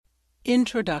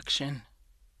Introduction.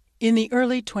 In the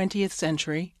early 20th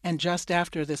century, and just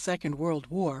after the Second World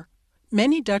War,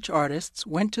 many Dutch artists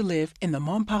went to live in the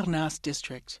Montparnasse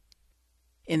district.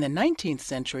 In the 19th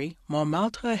century,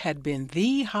 Montmartre had been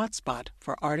the hotspot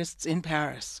for artists in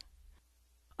Paris.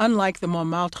 Unlike the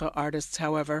Montmartre artists,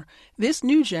 however, this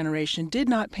new generation did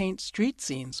not paint street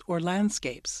scenes or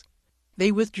landscapes.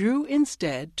 They withdrew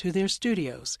instead to their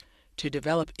studios to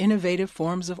develop innovative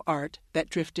forms of art that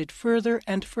drifted further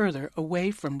and further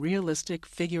away from realistic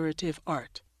figurative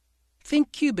art.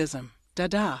 Think Cubism,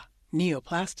 Dada,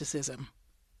 Neoplasticism.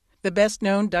 The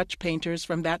best-known Dutch painters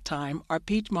from that time are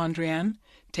Piet Mondrian,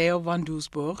 Theo van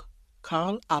Doesburg,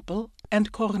 Karl Appel,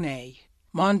 and Corneille.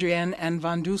 Mondrian and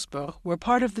van Doesburg were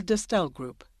part of the Destel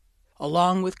group.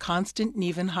 Along with Constant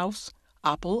Nieuwenhuis,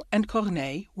 Appel and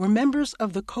Corneille were members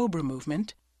of the Cobra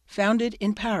movement, founded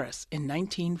in Paris in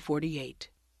 1948.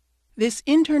 This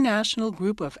international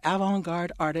group of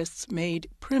avant-garde artists made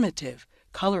primitive,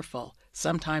 colorful,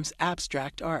 sometimes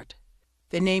abstract art.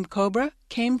 The name Cobra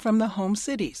came from the home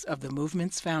cities of the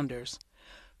movement's founders,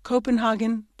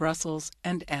 Copenhagen, Brussels,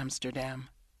 and Amsterdam.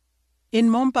 In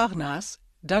Montparnasse,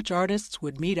 Dutch artists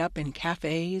would meet up in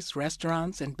cafes,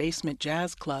 restaurants, and basement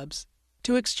jazz clubs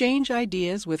to exchange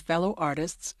ideas with fellow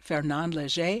artists Fernand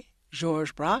Léger,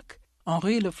 Georges Braque,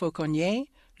 Henri Le Fauconnier,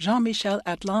 Jean-Michel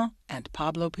Atlin, and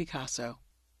Pablo Picasso.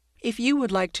 If you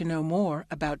would like to know more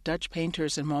about Dutch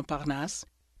painters in Montparnasse,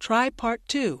 try Part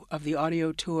 2 of the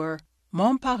audio tour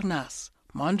Montparnasse,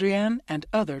 Mondrian and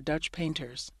Other Dutch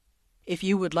Painters. If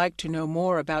you would like to know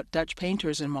more about Dutch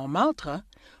painters in Montmartre,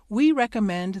 we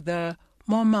recommend the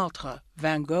Montmartre,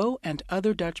 Van Gogh and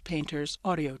Other Dutch Painters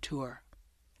audio tour.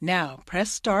 Now press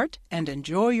start and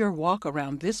enjoy your walk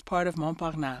around this part of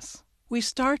Montparnasse. We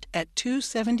start at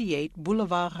 278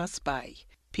 Boulevard Raspail,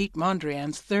 Piet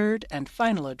Mondrian's third and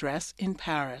final address in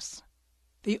Paris.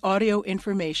 The audio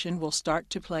information will start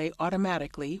to play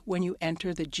automatically when you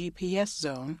enter the GPS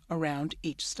zone around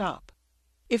each stop.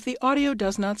 If the audio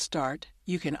does not start,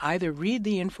 you can either read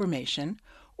the information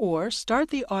or start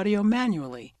the audio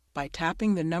manually by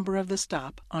tapping the number of the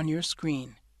stop on your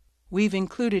screen. We've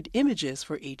included images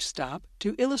for each stop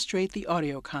to illustrate the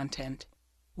audio content.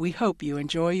 We hope you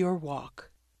enjoy your walk.